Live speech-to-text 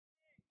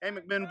Hey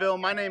Mcminnville,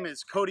 my name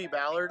is Cody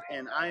Ballard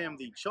and I am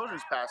the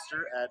children's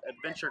pastor at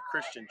Adventure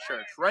Christian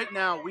Church. Right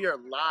now we are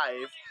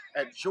live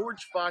at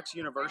George Fox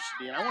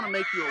University and I want to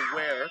make you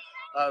aware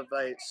of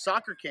a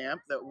soccer camp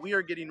that we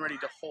are getting ready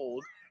to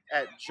hold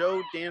at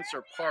Joe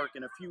Dancer Park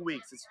in a few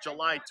weeks. It's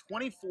July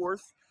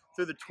 24th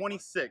through the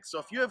 26th. So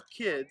if you have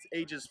kids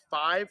ages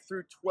 5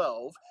 through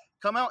 12,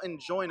 come out and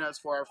join us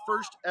for our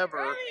first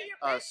ever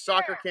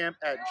soccer camp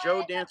at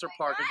Joe Dancer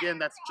Park. Again,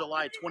 that's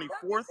July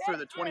 24th through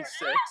the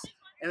 26th.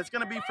 And it's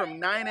going to be from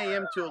 9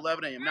 a.m. to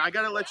 11 a.m. Now, I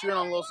got to let you in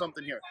on a little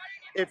something here.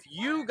 If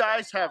you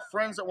guys have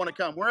friends that want to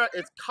come,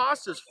 it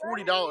costs us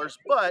 $40,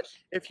 but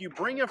if you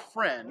bring a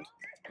friend,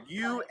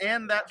 you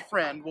and that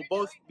friend will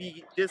both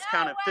be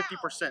discounted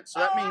 50%. So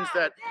that means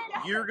that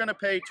you're going to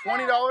pay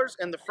 $20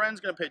 and the friend's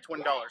going to pay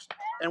 $20.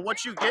 And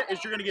what you get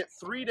is you're going to get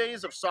 3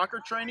 days of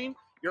soccer training.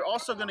 You're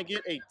also going to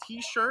get a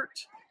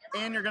t-shirt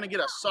and you're going to get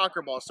a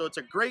soccer ball. So it's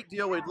a great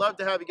deal. We'd love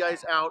to have you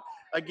guys out.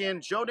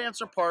 Again, Joe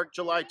Dancer Park,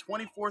 July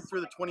 24th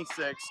through the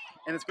 26th,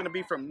 and it's going to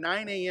be from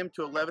 9 a.m.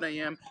 to 11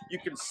 a.m. You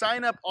can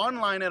sign up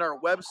online at our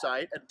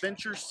website,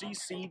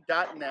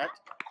 adventurecc.net,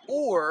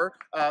 or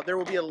there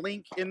will be a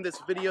link in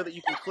this video that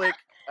you can click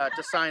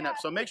to sign up.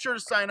 So make sure to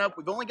sign up.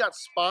 We've only got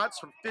spots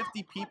for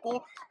 50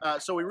 people,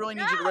 so we really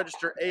need you to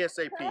register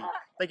ASAP.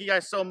 Thank you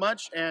guys so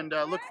much, and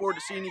look forward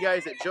to seeing you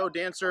guys at Joe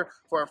Dancer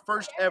for our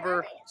first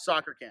ever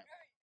soccer camp.